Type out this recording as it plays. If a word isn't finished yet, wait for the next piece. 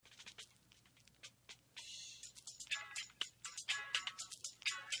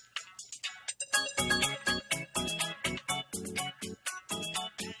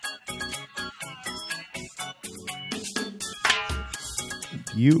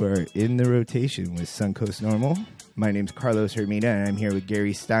You are in the rotation with Suncoast Normal. My name's Carlos Hermida, and I'm here with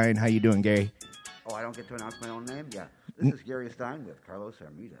Gary Stein. How you doing, Gary? Oh, I don't get to announce my own name? Yeah. This is Gary Stein with Carlos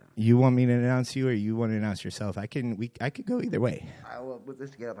Hermida. You want me to announce you, or you want to announce yourself? I could go either way. Well, with this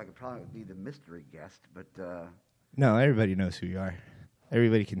get up, I could probably be the mystery guest, but... No, everybody knows who you are.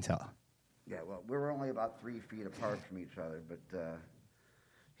 Everybody can tell. Yeah, well, we're only about 3 feet apart from each other, but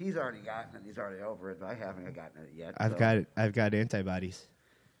he's already gotten it. He's already over it, but I haven't gotten it yet. I've got antibodies.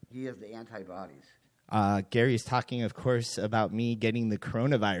 He has the antibodies. Gary's talking, of course, about me getting the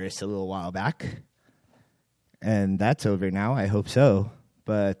coronavirus a little while back. And that's over now. I hope so.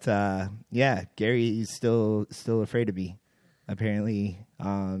 But, yeah, Gary's still afraid of me. Apparently,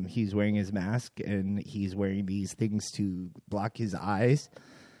 he's wearing his mask, and he's wearing these things to block his eyes.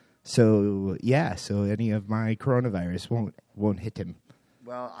 So, yeah, so any of my coronavirus won't hit him.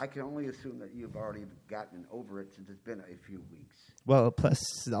 Well, I can only assume that you've already gotten over it since it's been a few weeks. Well,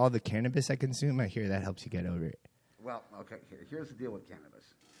 plus all the cannabis I consume, I hear that helps you get over it. Well, okay, here's the deal with cannabis.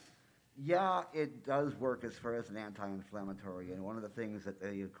 Yeah, it does work as far as an anti-inflammatory, and one of the things that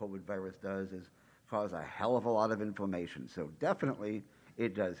the COVID virus does is cause a hell of a lot of inflammation. So definitely,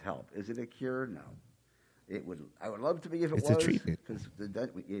 it does help. Is it a cure? No. I would love to be if it was. It's a treatment. Because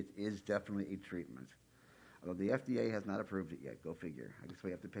it is definitely a treatment. Although the FDA has not approved it yet. Go figure. I guess we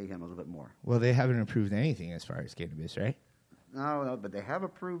have to pay him a little bit more. Well, they haven't approved anything as far as cannabis, right? No, but they have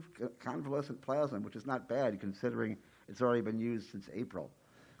approved convalescent plasma, which is not bad considering it's already been used since April.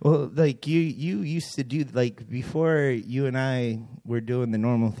 Well, like you used to do, like before you and I were doing the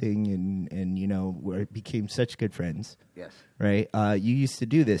normal thing and you know, became such good friends. Yes. Right? You used to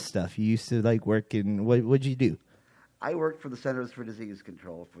do this stuff. You used to like work in, what'd you do? I worked for the Centers for Disease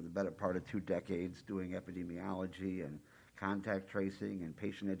Control for the better part of 2 decades doing epidemiology and contact tracing and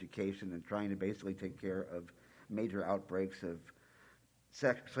patient education and trying to basically take care of major outbreaks of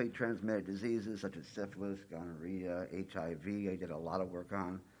sexually transmitted diseases such as syphilis, gonorrhea, HIV. I did a lot of work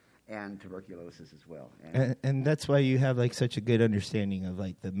on, and tuberculosis as well. And that's why you have like such a good understanding of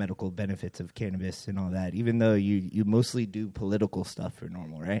like the medical benefits of cannabis and all that, even though you mostly do political stuff for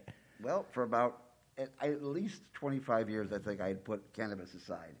normal, right? Well, for about at least 25 years, I think I had put cannabis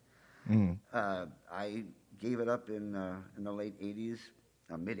aside. I gave it up in the late 80s,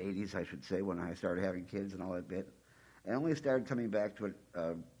 mid-80s, I should say, when I started having kids and all that bit. And only started coming back to it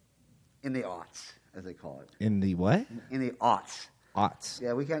in the aughts, as they call it. In the what? In the aughts. Aughts.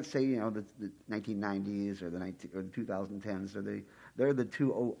 Yeah, we can't say, you know, the 1990s or the 2010s. They're the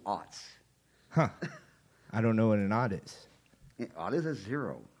 2000s. Huh. I don't know what an aught is. Aught is a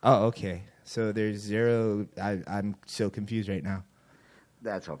 0. Oh, okay. So there's 0. I'm so confused right now.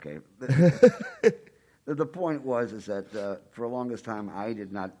 That's okay. The point is that for the longest time, I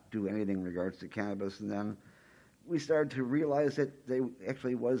did not do anything in regards to cannabis, and then we started to realize that there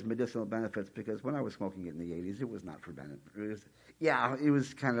actually was medicinal benefits, because when I was smoking it in the 80s, it was not for benefit. It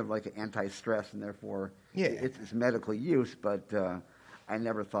was kind of like an anti-stress, and therefore it's medical use, but I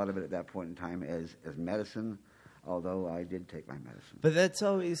never thought of it at that point in time as medicine, although I did take my medicine. But that's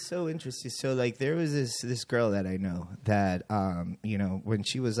always so interesting. So, like, there was this girl that I know that, you know, when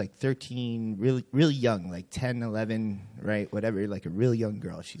she was, like, 13, really, really young, like 10, 11, right, whatever, like a really young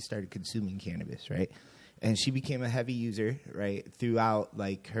girl, she started consuming cannabis, right? And she became a heavy user, right, throughout,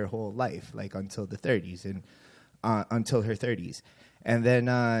 like, her whole life, like, until the 30s and until her 30s. And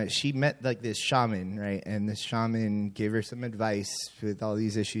then she met, like, this shaman, right? And this shaman gave her some advice with all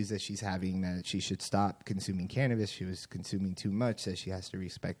these issues that she's having, that she should stop consuming cannabis. She was consuming too much, that she has to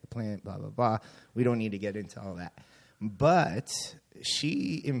respect the plant, blah, blah, blah. We don't need to get into all that. But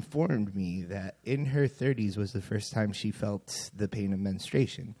she informed me that in her 30s was the first time she felt the pain of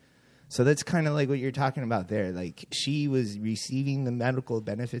menstruation. So that's kind of like what you're talking about there. Like, she was receiving the medical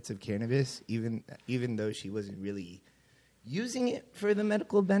benefits of cannabis, even though she wasn't really using it for the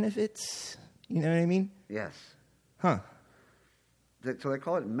medical benefits. You know what I mean? Yes. Huh. So they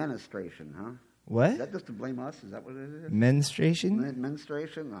call it menstruation, huh? What? Is that just to blame us? Is that what it is? Menstruation?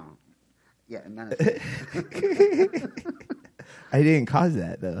 Menstruation? No. Yeah, menstruation. I didn't cause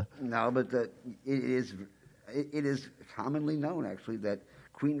that, though. No, but it is commonly known, actually, that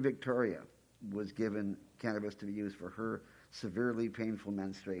Queen Victoria was given cannabis to be used for her severely painful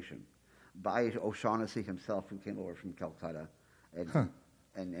menstruation by O'Shaughnessy himself, who came over from Calcutta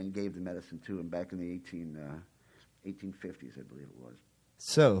and gave the medicine to him back in the 1850s, I believe it was.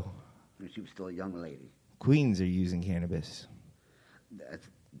 So, and she was still a young lady. Queens are using cannabis.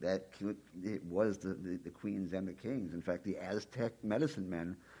 It was the queens and the kings. In fact, the Aztec medicine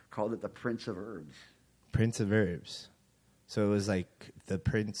men called it the Prince of Herbs. Prince of Herbs. So it was like the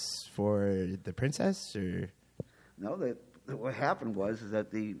prince for the princess, or? No, the what happened was is that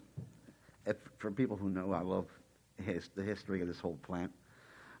for people who know, I love the history of this whole plant.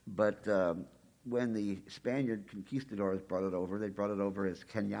 But when the Spaniard conquistadors brought it over, they brought it over as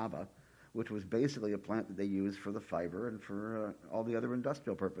cañaba, which was basically a plant that they used for the fiber and for all the other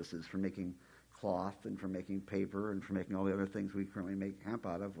industrial purposes, for making cloth and for making paper and for making all the other things we currently make hemp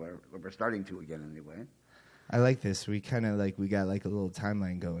out of. We're starting to again anyway. I like this. We kind of we got like a little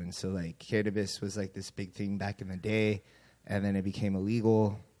timeline going. So like cannabis was like this big thing back in the day, and then it became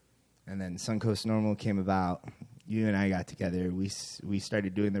illegal, and then Suncoast Normal came about. You and I got together. We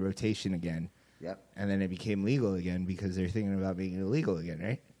started doing the rotation again. Yep. And then it became legal again because they're thinking about making it illegal again,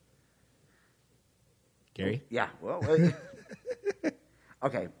 right? Gary? Yeah. Well,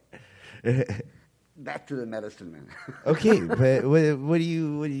 okay. Back to the medicine man. Okay, but what do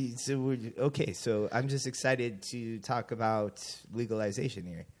you okay, so I'm just excited to talk about legalization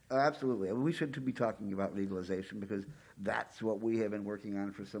here. Absolutely. We should be talking about legalization because that's what we have been working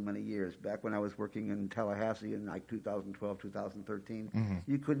on for so many years. Back when I was working in Tallahassee in like 2012, 2013,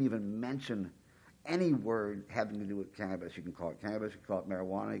 you couldn't even mention any word having to do with cannabis. You can call it cannabis, you can call it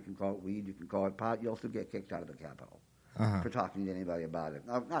marijuana, you can call it weed, you can call it pot. You'll still get kicked out of the Capitol for talking to anybody about it.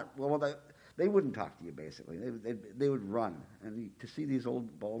 They wouldn't talk to you, basically. They would run. And to see these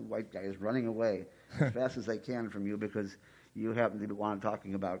old, bald, white guys running away as fast as they can from you because you happen to want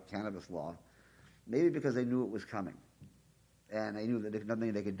talking about cannabis law, maybe because they knew it was coming. And they knew that there's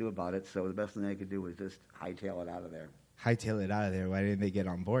nothing they could do about it, so the best thing they could do was just hightail it out of there. Hightail it out of there. Why didn't they get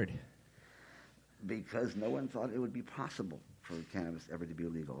on board? Because no one thought it would be possible for cannabis ever to be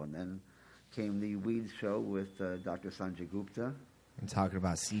legal. And then came the weed show with Dr. Sanjay Gupta. I'm talking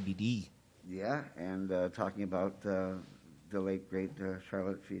about CBD. Yeah, and talking about the late, great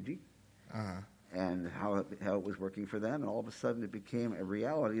Charlotte Figi. And how it was working for them. And all of a sudden it became a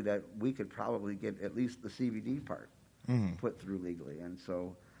reality that we could probably get at least the CBD part put through legally. And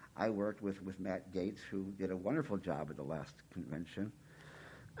so I worked with Matt Gates, who did a wonderful job at the last convention.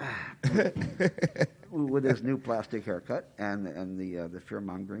 With his new plastic haircut and the fear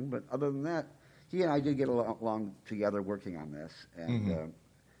mongering, but other than that, he and I did get along together working on this, and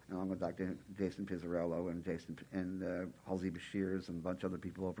along with Dr. Jason Pizzarello and Halsey Bashirs and a bunch of other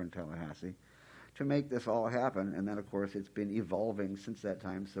people over in Tallahassee, to make this all happen. And then, of course, it's been evolving since that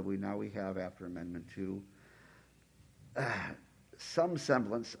time. So we have, after Amendment 2, some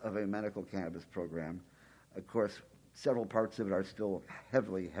semblance of a medical cannabis program. Of course, several parts of it are still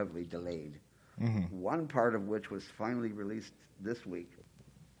heavily, heavily delayed. One part of which was finally released this week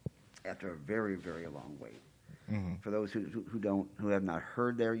after a very, very long wait. For those who have not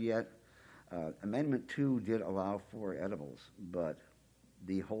heard there yet, Amendment 2 did allow for edibles, but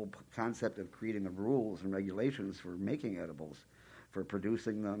the whole concept of creating the rules and regulations for making edibles, for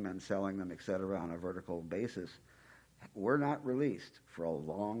producing them and selling them, et cetera, on a vertical basis, were not released for a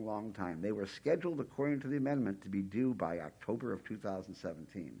long, long time. They were scheduled, according to the amendment, to be due by October of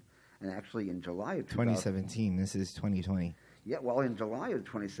 2017. And actually in July of 2017, this is 2020. Yeah, well, in July of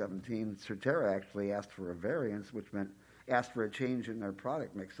 2017, Certera actually asked for a variance, which meant asked for a change in their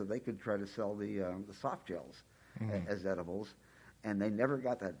product mix so they could try to sell the soft gels as edibles. And they never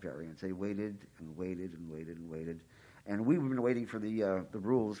got that variance. They waited and waited and waited and waited. And we've been waiting for the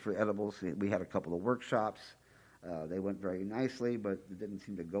rules for edibles. We had a couple of workshops. They went very nicely, but it didn't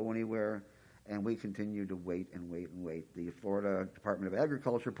seem to go anywhere. And we continued to wait and wait and wait. The Florida Department of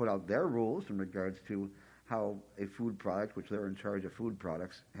Agriculture put out their rules in regards to how a food product, which they're in charge of food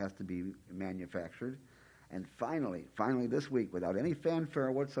products, has to be manufactured. And finally this week, without any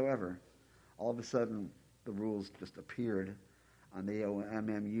fanfare whatsoever, all of a sudden the rules just appeared on the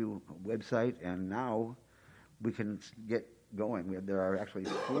OMMU website, and now we can get going. There are actually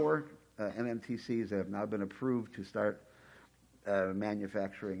 4 MMTCs that have now been approved to start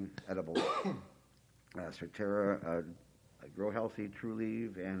manufacturing edibles. Certera, Grow Healthy,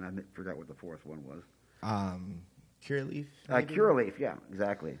 Trulieve, and I forgot what the 4th one was. Curaleaf? Curaleaf, yeah,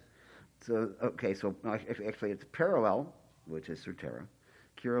 exactly. So, okay, so actually it's Parallel, which is Certera,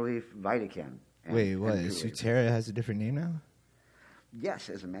 Curaleaf, Vitacan. Wait, what? Certera has a different name now? Yes,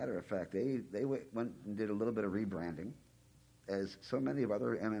 as a matter of fact, they went and did a little bit of rebranding, as so many of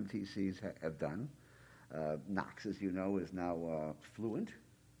other MMTCs have done. Knox, as you know, is now Fluent.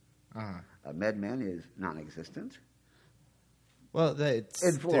 MedMen is non-existent. Well, that's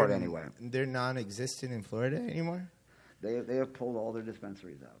in Florida anyway. They're non-existent in Florida anymore? They have pulled all their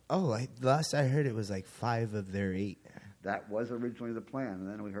dispensaries out. Oh, last I heard it was like 5 of their 8. That was originally the plan, and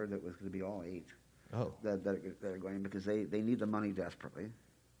then we heard that it was going to be all 8. Oh. That are going, because they need the money desperately.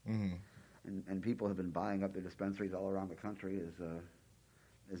 And people have been buying up their dispensaries all around the country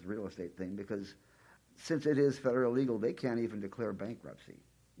as real estate thing, because since it is federal legal, they can't even declare bankruptcy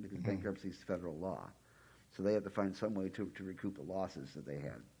because bankruptcy is federal law. So they have to find some way to recoup the losses that they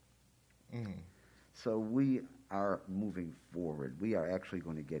had. So we are moving forward. We are actually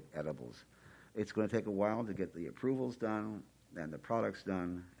going to get edibles. It's going to take a while to get the approvals done and the products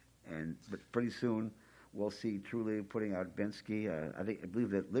done, but pretty soon we'll see Truly putting out Bensky. I believe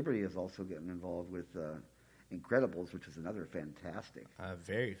that Liberty is also getting involved with Incredibles, which is another fantastic,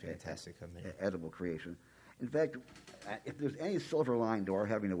 very fantastic company. Edible creation. In fact, if there's any silver line to our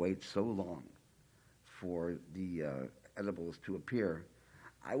having to wait so long for the edibles to appear,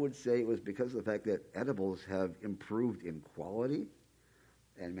 I would say it was because of the fact that edibles have improved in quality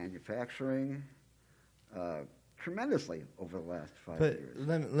and manufacturing tremendously over the last 5 years.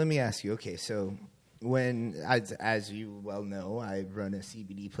 But let me ask you, okay, so when, as you well know, I run a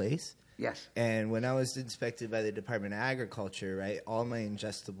CBD place. Yes. And when I was inspected by the Department of Agriculture, right, all my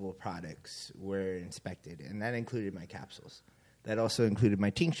ingestible products were inspected, and that included my capsules. That also included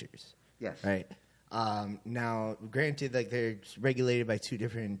my tinctures. Yes. Right. Now, granted, like they're regulated by two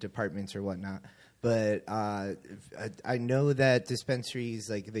different departments or whatnot, but I know that dispensaries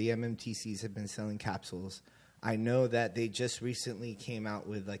like the MMTCs have been selling capsules. I know that they just recently came out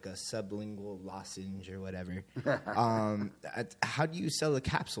with like a sublingual lozenge or whatever. How do you sell a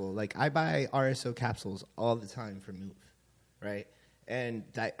capsule? Like I buy RSO capsules all the time from Move, right? And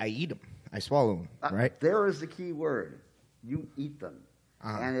I eat them. I swallow them, right? There is the key word. You eat them.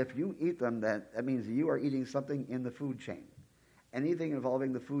 And if you eat them, that means you are eating something in the food chain. Anything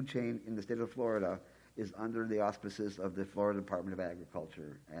involving the food chain in the state of Florida is under the auspices of the Florida Department of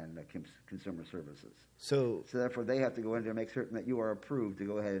Agriculture and Consumer Services. So therefore, they have to go in there and make certain that you are approved to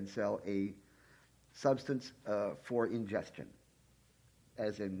go ahead and sell a substance for ingestion,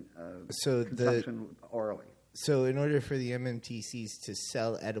 as in consumption orally. So in order for the MMTCs to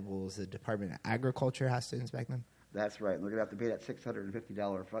sell edibles, the Department of Agriculture has to inspect them? That's right. And they're going to have to pay that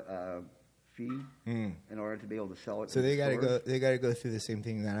 $650 fee in order to be able to sell it. So they got to go through the same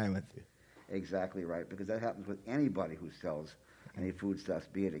thing that I went through. Exactly right, because that happens with anybody who sells any foodstuffs,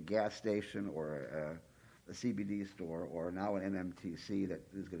 be it a gas station or a CBD store or now an MMTC that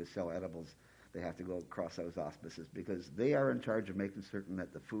is going to sell edibles. They have to go across those auspices because they are in charge of making certain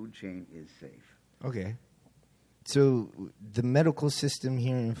that the food chain is safe. Okay. So the medical system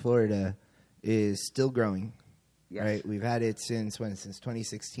here in Florida is still growing, right? We've had it since when? Since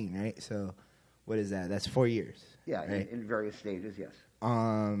 2016, right? So what is that? That's 4 years. Yeah, right? in various stages, yes.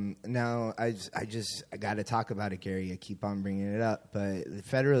 Now I got to talk about it, Gary. I keep on bringing it up, but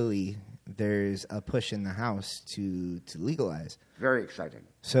federally there's a push in the House to legalize. Very exciting.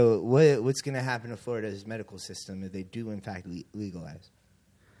 So what's going to happen to Florida's medical system if they do in fact legalize?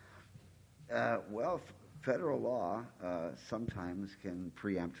 Well, federal law sometimes can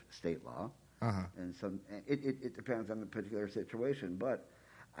preempt state law, and it depends on the particular situation. But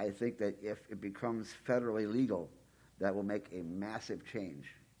I think that if it becomes federally legal, that will make a massive change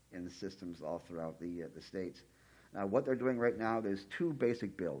in the systems all throughout the states. Now, what they're doing right now, there's two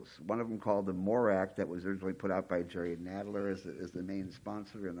basic bills. One of them called the MORE Act that was originally put out by Jerry Nadler as the main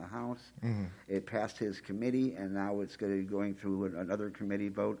sponsor in the House. It passed his committee, and now it's going to be going through another committee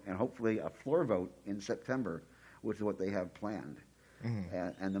vote and hopefully a floor vote in September, which is what they have planned.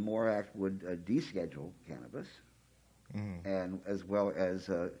 And the MORE Act would deschedule cannabis, and as well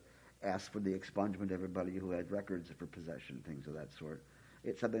as ask for the expungement of everybody who had records for possession, things of that sort.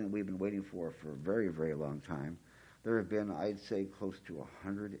 It's something that we've been waiting for a very, very long time. There have been, I'd say, close to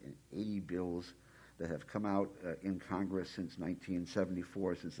 180 bills that have come out in Congress since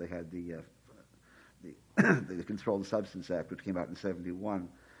 1974, since they had the Controlled Substance Act, which came out in 71.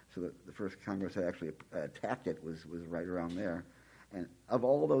 So the first Congress that actually attacked it was right around there. And of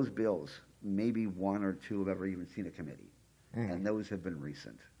all those bills, maybe one or two have ever even seen a committee. And those have been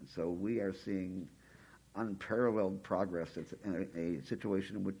recent. And so we are seeing unparalleled progress in a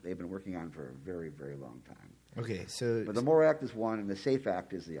situation in which they've been working on for a very, very long time. Okay, so... But the MORE Act is one, and the SAFE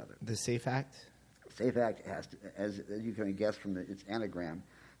Act is the other. The SAFE Act? SAFE Act has to, as you can guess from its anagram,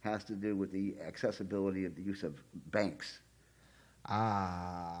 has to do with the accessibility of the use of banks.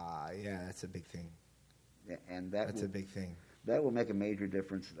 Yeah, that's a big thing. Yeah, and that's a big thing. That will make a major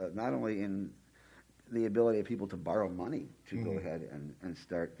difference, not only in the ability of people to borrow money to go ahead and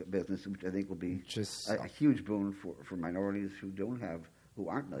start a business, which I think will be a huge boon for minorities who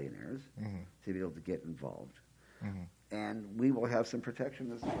aren't millionaires to be able to get involved. And we will have some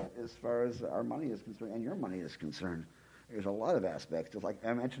protection as far as our money is concerned and your money is concerned. There's a lot of aspects. Just like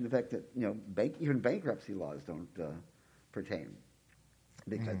I mentioned the fact that even bankruptcy laws don't pertain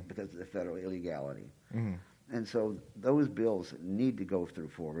because of the federal illegality. And so those bills need to go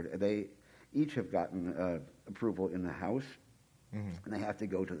forward. each have gotten approval in the House, and they have to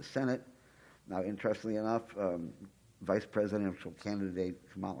go to the Senate. Now, interestingly enough, Vice Presidential candidate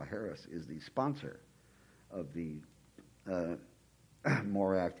Kamala Harris is the sponsor of the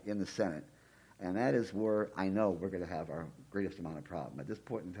MORE Act in the Senate. And that is where I know we're going to have our greatest amount of problem. At this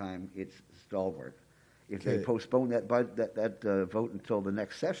point in time, it's stalwart. If they postpone that vote until the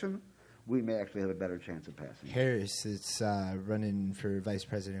next session, we may actually have a better chance of passing. Harris is running for vice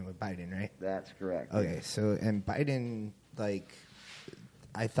president with Biden, right? That's correct. Okay, so, and Biden, like,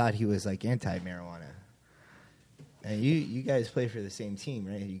 I thought he was, like, anti-marijuana. And you guys play for the same team,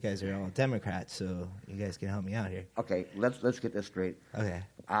 right? You guys are all Democrats, so you guys can help me out here. Okay, let's get this straight. Okay.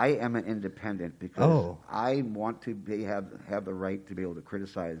 I am an independent because I want to have the right to be able to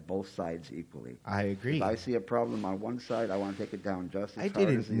criticize both sides equally. I agree. If I see a problem on one side, I want to take it down just as hard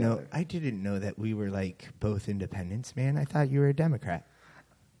as the other. I didn't know that we were like both independents, man. I thought you were a Democrat.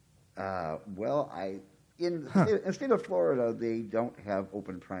 Well, in the state of Florida, they don't have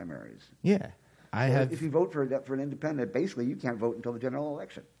open primaries. Yeah. If you vote for an independent, basically you can't vote until the general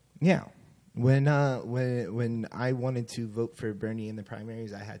election. Yeah. When I wanted to vote for Bernie in the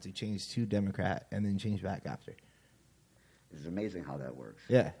primaries, I had to change to Democrat and then change back after. It's amazing how that works.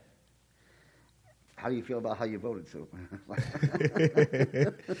 Yeah. How do you feel about how you voted, Sue?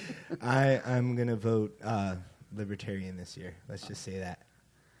 I'm gonna vote Libertarian this year. Let's just say that.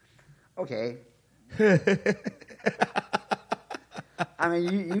 Okay. I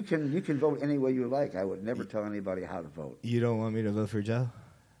mean, you can vote any way you like. I would never tell anybody how to vote. You don't want me to vote for Joe?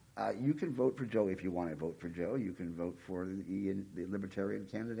 You can vote for Joe if you want to vote for Joe. You can vote for the Libertarian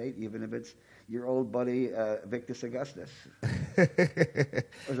candidate, even if it's your old buddy Victus Augustus.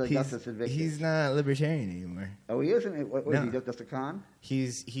 Augustus and Victus. He's not Libertarian anymore. Oh, he isn't? What No. is he, just a con?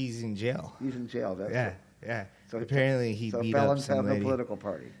 He's in jail. He's in jail. That's Yeah. So apparently he beat up felons some have lady. no political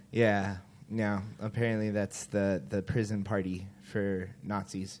party. Yeah. No. Apparently that's the prison party for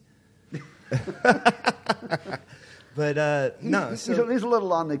Nazis. But no, he's a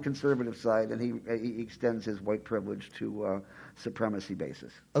little on the conservative side, and he extends his white privilege to supremacy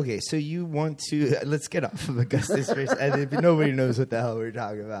basis. Okay, so you want to let's get off of Augustus first. Nobody knows what the hell we're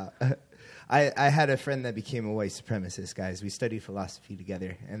talking about. I had a friend that became a white supremacist, guys. We studied philosophy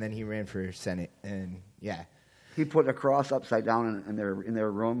together, and then he ran for Senate, and yeah. He put a cross upside down in their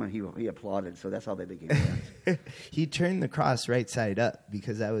room, and he applauded. So that's how they became friends. He turned the cross right side up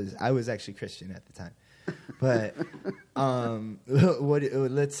because I was actually Christian at the time. But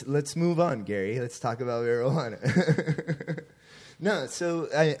let's move on, Gary. Let's talk about marijuana. No, so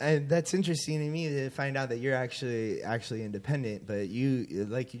I that's interesting to me to find out that you're actually independent. But you,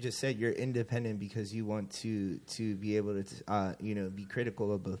 like you just said, you're independent because you want to be able to be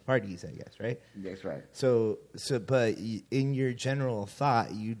critical of both parties, I guess, right? That's right. So but in your general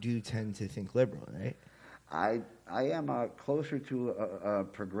thought, you do tend to think liberal, right? I am closer to a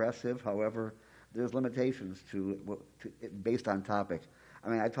progressive. However, there's limitations to based on topic. I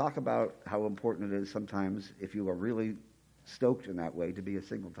mean, I talk about how important it is sometimes if you are really stoked in that way to be a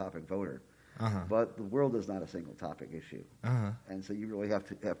single topic voter. But the world is not a single topic issue, and so you really have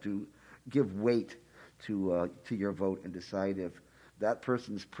to give weight to your vote and decide if that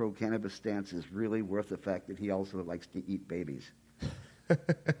person's pro cannabis stance is really worth the fact that he also likes to eat babies.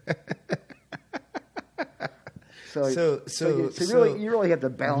 So you really have to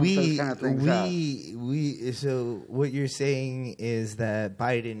balance those kind of things out. So what you're saying is that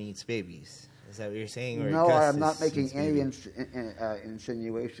Biden eats babies. Is that what you're saying? Or no, Augustus I'm not making eats any babies?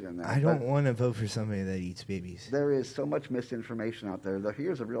 insinuation in that. I don't want to vote for somebody that eats babies. There is so much misinformation out there.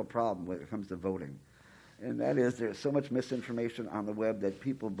 Here's a real problem when it comes to voting, and that is there's so much misinformation on the web that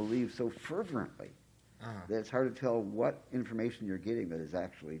people believe so fervently that it's hard to tell what information you're getting that is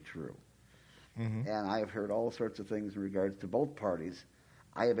actually true. Mm-hmm. And I have heard all sorts of things in regards to both parties.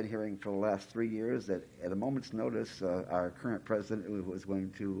 I have been hearing for the last 3 years that at a moment's notice, our current president was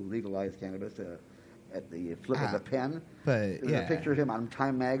going to legalize cannabis at the flip of a pen. But There's a picture of him on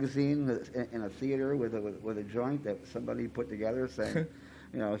Time magazine in a theater with a joint that somebody put together saying,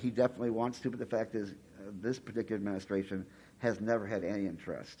 he definitely wants to. But the fact is, this particular administration has never had any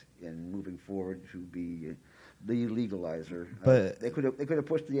interest in moving forward to be the legalizer. But they could have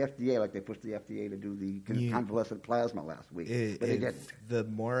pushed the FDA like they pushed the FDA to do the convalescent plasma last week, but they didn't. The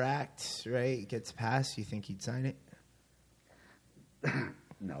MORE Act, right, gets passed, you think he'd sign it?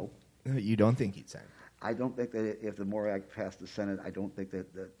 No. You don't think he'd sign it? I don't think that if the MORE Act passed the Senate, I don't think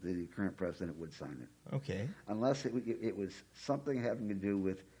that the current president would sign it. Okay. Unless it was something having to do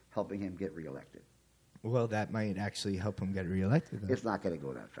with helping him get reelected. Well, that might actually help him get reelected, though. It's not going to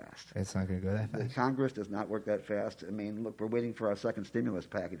go that fast. It's not going to go that The fast. Congress does not work that fast. I mean, look, we're waiting for our second stimulus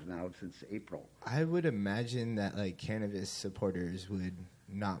package now since April. I would imagine that like cannabis supporters would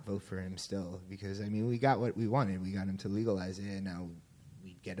not vote for him still because I mean we got what we wanted. We got him to legalize it, and now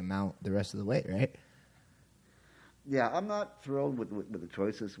we get him out the rest of the way, right? Yeah, I'm not thrilled with the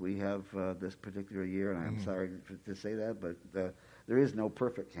choices we have this particular year, and I'm sorry to say that, but there is no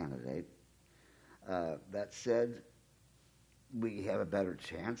perfect candidate. That said, we have a better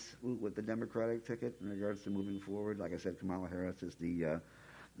chance with the Democratic ticket in regards to moving forward. Like I said, Kamala Harris is the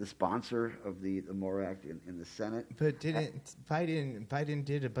sponsor of the MORE Act in the Senate. But didn't Biden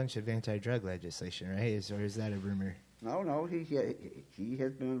did a bunch of anti-drug legislation, right? Or is that a rumor? No, he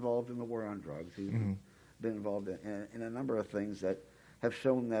has been involved in the war on drugs. He's been involved in a number of things that have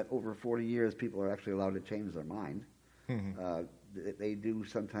shown that over 40 years people are actually allowed to change their mind. They do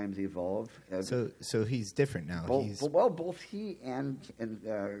sometimes evolve. So he's different now. Both he and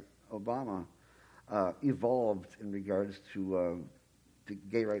Obama evolved in regards to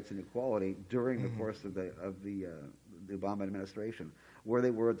gay rights and equality during the course of the Obama administration. Where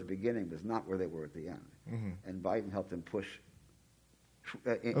they were at the beginning was not where they were at the end, and Biden helped them push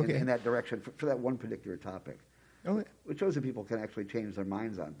in that direction for that one particular topic. Okay. Which shows that people can actually change their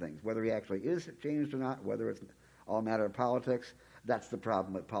minds on things. Whether he actually is changed or not, whether it's all a matter of politics, that's the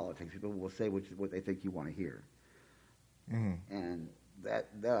problem with politics. People will say what they think you want to hear. And that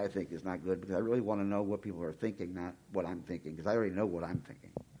I think is not good because I really want to know what people are thinking, not what I'm thinking, because I already know what I'm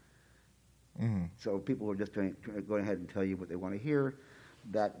thinking. So people are just going to go ahead and tell you what they want to hear.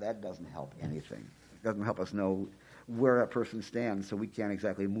 That doesn't help anything. It doesn't help us know where a person stands, so we can't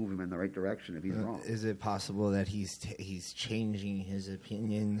exactly move him in the right direction if he's wrong. Is it possible that he's changing his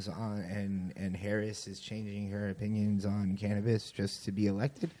opinions on, and Harris is changing her opinions on cannabis just to be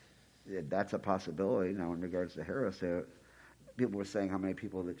elected? Yeah, that's a possibility. Now, in regards to Harris, people were saying how many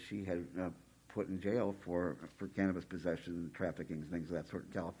people that she had put in jail for cannabis possession, trafficking, things of that sort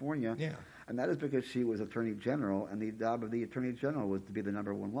in California. Yeah. And that is because she was Attorney General, and the job of the Attorney General was to be the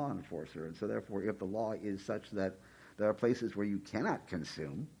number one law enforcer. And so, therefore, if the law is such that there are places where you cannot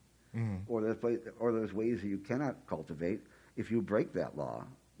consume, or there's ways that you cannot cultivate, if you break that law,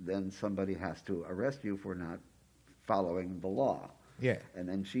 then somebody has to arrest you for not following the law. Yeah. And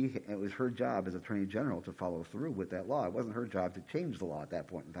then it was her job as Attorney General to follow through with that law. It wasn't her job to change the law at that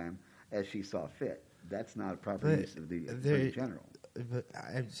point in time as she saw fit. That's not a proper use of the Attorney General. But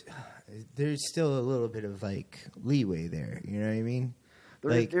there's still a little bit of like leeway there. You know what I mean?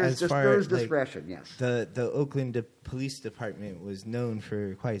 There's discretion, yes. The Oakland Police Department was known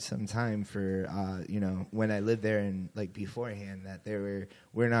for quite some time for, when I lived there and like beforehand that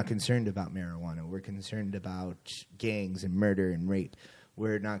we're not concerned about marijuana. We're concerned about gangs and murder and rape.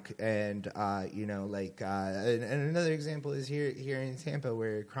 We're not, and another example is here in Tampa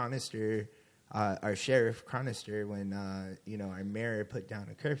where Chronister, our sheriff Chronister, when our mayor put down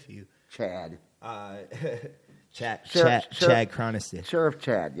a curfew. Chad. Chad Chronister. Sheriff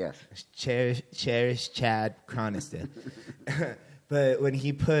Chad, yes. Cherish Chad Chronister. But when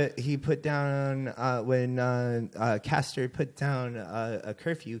he put down when Castor put down a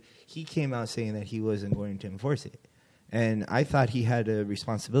curfew, he came out saying that he wasn't going to enforce it, and I thought he had a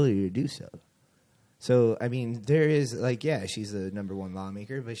responsibility to do so. So I mean, there is she's the number one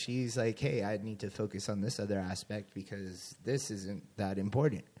lawmaker, but she's like, hey, I need to focus on this other aspect because this isn't that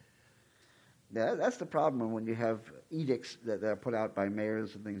important. Yeah, that's the problem when you have edicts that are put out by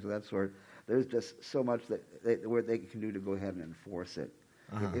mayors and things of that sort. There's just so much where they can do to go ahead and enforce it.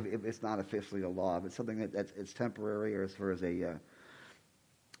 If it's not officially a law, if it's something it's temporary or as far as a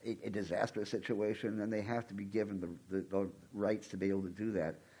disaster situation, then they have to be given the rights to be able to do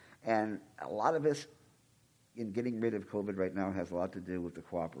that. And a lot of this in getting rid of COVID right now has a lot to do with the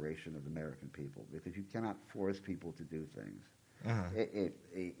cooperation of the American people, because you cannot force people to do things.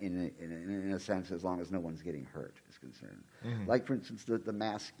 In a sense, as long as no one's getting hurt is concerned. Like, for instance, the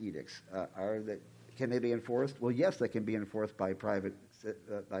mask edicts can they be enforced? Well, yes, they can be enforced by private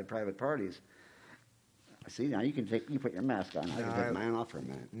parties. See, now you put your mask on. I can take mine off for a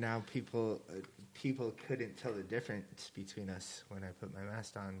minute. Now people couldn't tell the difference between us when I put my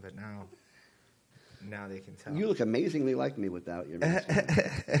mask on, but now they can tell. You look amazingly like me without your mask on.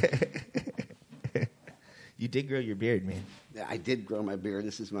 You did grow your beard, man. Yeah, I did grow my beard.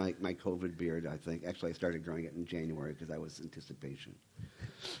 This is my COVID beard, I think. Actually, I started growing it in January because I was anticipation.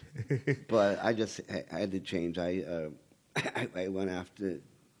 But I had to change. I went off to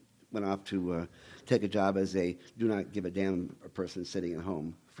take a job as a do not give a damn person sitting at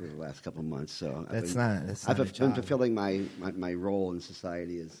home for the last couple of months. So That's not I've a been job. fulfilling my role in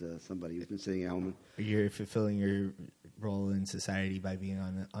society as somebody who's been sitting at home. You're fulfilling your role in society by being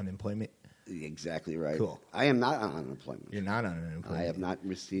on unemployment. Exactly right. Cool. I am not on unemployment. You're not on unemployment. I have not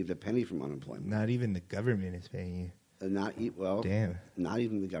received a penny from unemployment. Not even the government is paying you. Damn. Not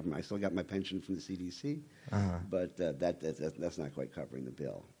even the government. I still got my pension from the CDC, but that's not quite covering the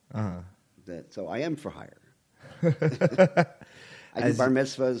bill. So I am for hire. I do bar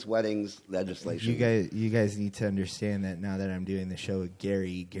mitzvahs, weddings, legislation. You guys need to understand that now that I'm doing the show with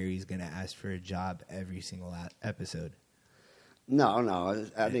Gary's going to ask for a job every single episode. No.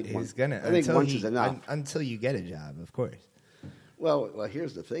 I think he's gonna. I think once is enough until you get a job, of course. Well,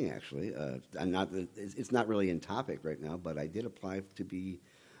 here's the thing. Actually, it's not really in topic right now, but I did apply to be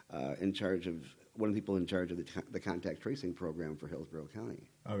in charge of one of the people in charge of the contact tracing program for Hillsborough County.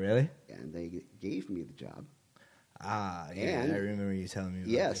 Oh, really? And they gave me the job. Yeah, and I remember you telling me about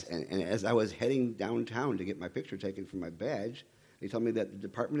yes, this. And as I was heading downtown to get my picture taken for my badge, they told me that the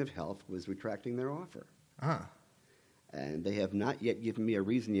Department of Health was retracting their offer. And they have not yet given me a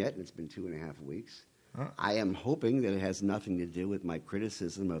reason yet, and it's been 2.5 weeks. I am hoping that it has nothing to do with my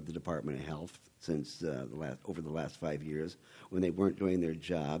criticism of the Department of Health since over the last 5 years when they weren't doing their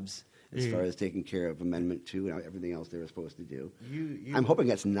jobs as far as taking care of Amendment 2 and everything else they were supposed to do. I'm hoping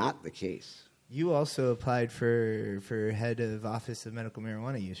that's not the case. You also applied for head of Office of Medical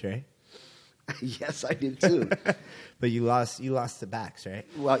Marijuana Use, right? Yes, I did too. But you lost the backs, right?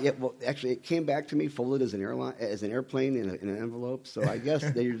 Well, yeah. Well, actually, it came back to me folded as an airplane in an envelope. So I guess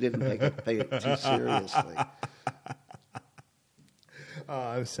they didn't take it too seriously. Oh,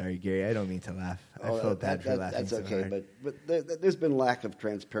 I'm sorry, Gary. I don't mean to laugh. I felt bad for laughing. That's okay, hard. but there's been lack of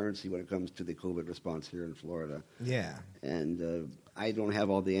transparency when it comes to the COVID response here in Florida. Yeah. And I don't have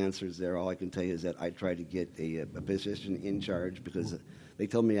all the answers there. All I can tell you is that I tried to get a position in charge because they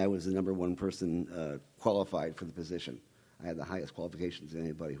told me I was the number one person qualified for the position. I had the highest qualifications of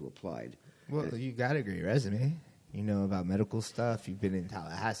anybody who applied. Well, you got a great resume. You know about medical stuff. You've been in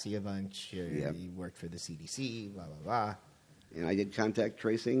Tallahassee a bunch. You worked for the CDC, blah, blah, blah. And I did contact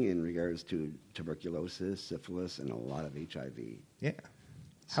tracing in regards to tuberculosis, syphilis, and a lot of HIV. Yeah.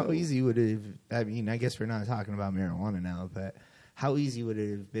 How easy would it have, I mean, I guess we're not talking about marijuana now, but how easy would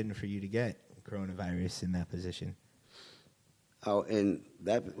it have been for you to get coronavirus in that position? Oh, in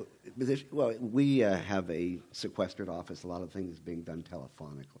that position, well, we have a sequestered office. A lot of things being done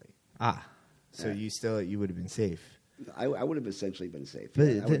telephonically. So you would have been safe. I would have essentially been safe.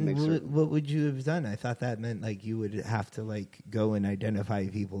 But then what would you have done? I thought that meant like you would have to go and identify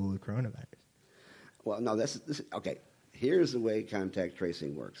people with coronavirus. Well, no, this okay. Here's the way contact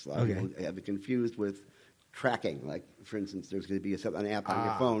tracing works. A lot of people have it confused with tracking. Like, for instance, there's going to be an app on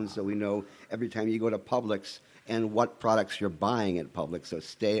your phone, so we know every time you go to Publix and what products you're buying at Publix. So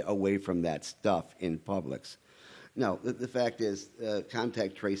stay away from that stuff in Publix. No, the fact is,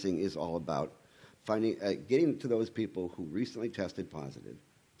 contact tracing is all about getting to those people who recently tested positive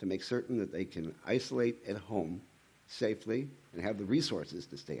to make certain that they can isolate at home safely and have the resources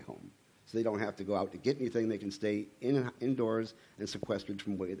to stay home. So they don't have to go out to get anything. They can stay indoors and sequestered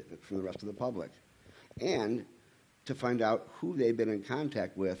from the rest of the public. And to find out who they've been in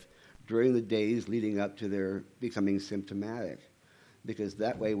contact with during the days leading up to their becoming symptomatic. Because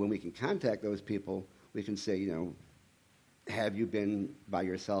that way, when we can contact those people, we can say, have you been by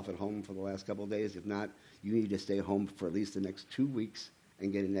yourself at home for the last couple of days? If not, you need to stay home for at least the next 2 weeks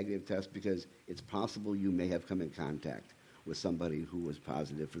and get a negative test because it's possible you may have come in contact with somebody who was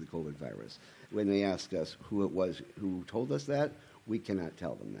positive for the COVID virus. When they ask us who it was who told us that, we cannot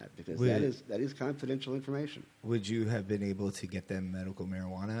tell them that because that is confidential information. Would you have been able to get them medical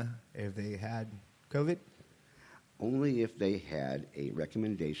marijuana if they had COVID? Only if they had a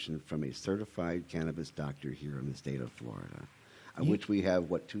recommendation from a certified cannabis doctor here in the state of Florida, which we have,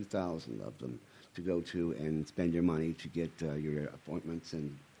 2,000 of them to go to and spend your money to get your appointments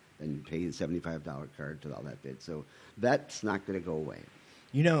and pay the $75 card to all that bit. So that's not going to go away.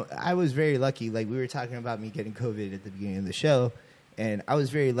 I was very lucky. Like, we were talking about me getting COVID at the beginning of the show, and I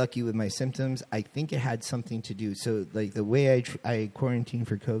was very lucky with my symptoms. I think it had something to do. So, like, the way I quarantined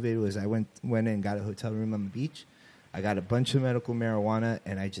for COVID was I went and got a hotel room on the beach. I got a bunch of medical marijuana,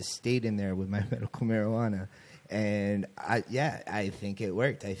 and I just stayed in there with my medical marijuana. And, I think it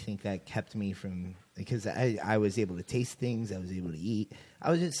worked. I think that kept me from – because I was able to taste things. I was able to eat.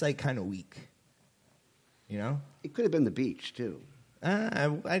 I was just, kind of weak, It could have been the beach, too.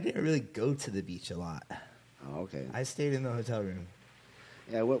 I didn't really go to the beach a lot. Oh, okay. I stayed in the hotel room.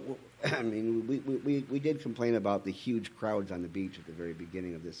 Yeah, I mean, we did complain about the huge crowds on the beach at the very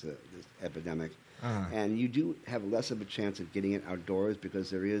beginning of this epidemic. And you do have less of a chance of getting it outdoors because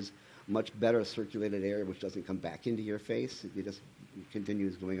there is much better circulated air which doesn't come back into your face. It just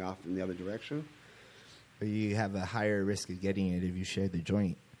continues going off in the other direction. But you have a higher risk of getting it if you share the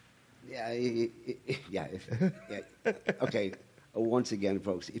joint. Yeah, yeah. Okay, once again,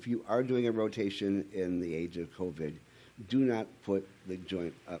 folks, if you are doing a rotation in the age of COVID, do not put the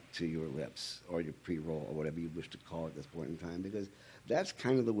joint up to your lips or your pre-roll or whatever you wish to call it at this point in time, because that's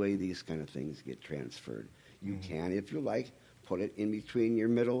kind of the way these kind of things get transferred. You can, if you like, put it in between your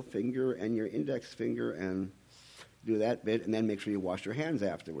middle finger and your index finger and do that bit, and then make sure you wash your hands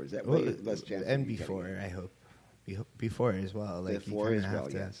afterwards. That way, less chance. And before, I hope. Before as well. Like before you as have well,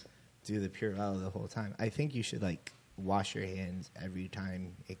 to yes. do the Purell the whole time. I think you should like wash your hands every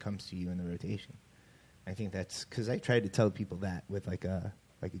time it comes to you in the rotation. I think that's because I tried to tell people that with like a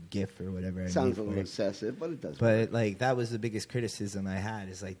GIF or whatever. Sounds a little excessive, but it does. But like that was the biggest criticism I had.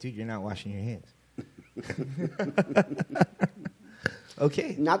 Is like, dude, you're not washing your hands.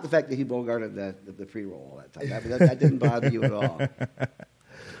 Okay. Not the fact that he bogarted the pre-roll all that time. That didn't bother you at all.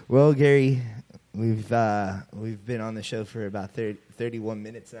 Well, Gary, we've been on the show for about 31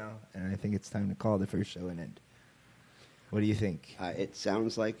 minutes now, and I think it's time to call the first show an end. What do you think? It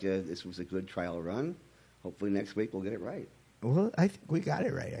sounds like this was a good trial run. Hopefully next week we'll get it right. Well, I think we got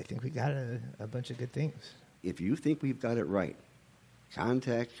it right. I think we got a bunch of good things. If you think we've got it right,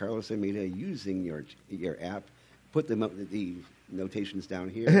 contact Carlos Amita using your app. Put the notations down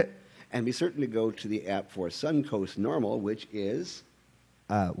here. And be certain to go to the app for Suncoast Normal, which is...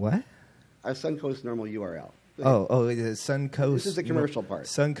 what? Our Suncoast Normal URL. Oh, it is Suncoast. This is the commercial part.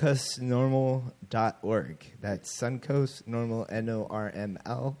 Suncoastnormal.org. That's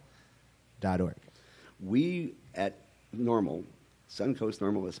Suncoastnormal, NORML.org. We at Normal, Suncoast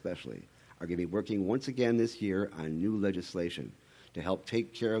Normal especially, are going to be working once again this year on new legislation to help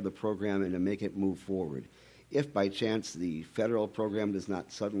take care of the program and to make it move forward. If by chance the federal program does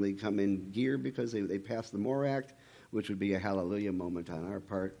not suddenly come in gear because they passed the MORE Act, which would be a hallelujah moment on our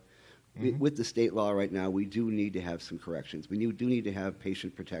part, with the state law right now, we do need to have some corrections. We do need to have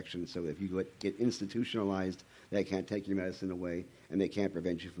patient protection, so if you get institutionalized, they can't take your medicine away, and they can't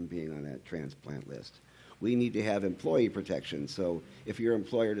prevent you from being on that transplant list. We need to have employee protection, so if your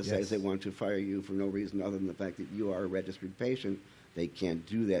employer decides they want to fire you for no reason other than the fact that you are a registered patient, they can't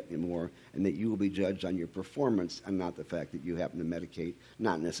do that anymore, and that you will be judged on your performance and not the fact that you happen to medicate,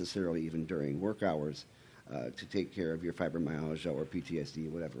 not necessarily even during work hours, to take care of your fibromyalgia or PTSD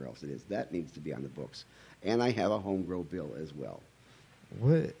or whatever else it is. That needs to be on the books. And I have a home grow bill as well.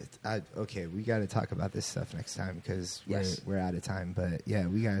 Okay, we got to talk about this stuff next time because we're out of time. But yeah,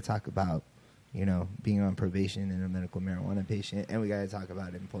 we got to talk about being on probation and a medical marijuana patient, and we got to talk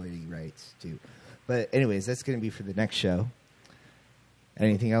about employee rights too. But anyways, that's going to be for the next show.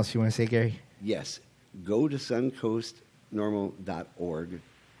 Anything else you want to say, Gary? Yes. Go to suncoastnormal.org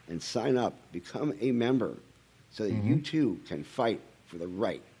and sign up, become a member, so that you too can fight for the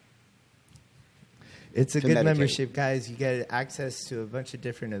right. It's a good membership, guys. You get access to a bunch of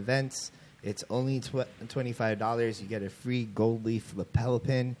different events. It's only $25. You get a free gold leaf lapel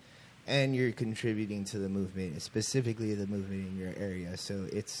pin, and you're contributing to the movement, specifically the movement in your area. So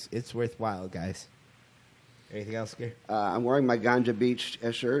it's worthwhile, guys. Anything else, Gary? I'm wearing my Ganja Beach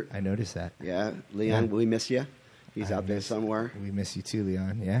shirt. I noticed that. Yeah. Leon, we miss you. He's out there somewhere. We miss you too,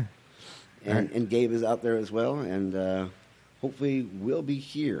 Leon. Yeah. And Gabe is out there as well. And hopefully we'll be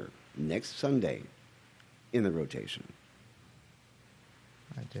here next Sunday in the rotation.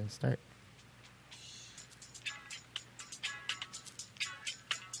 I didn't start.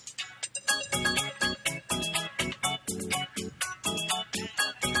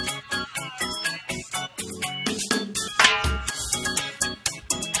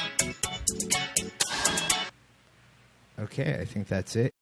 Okay, I think that's it.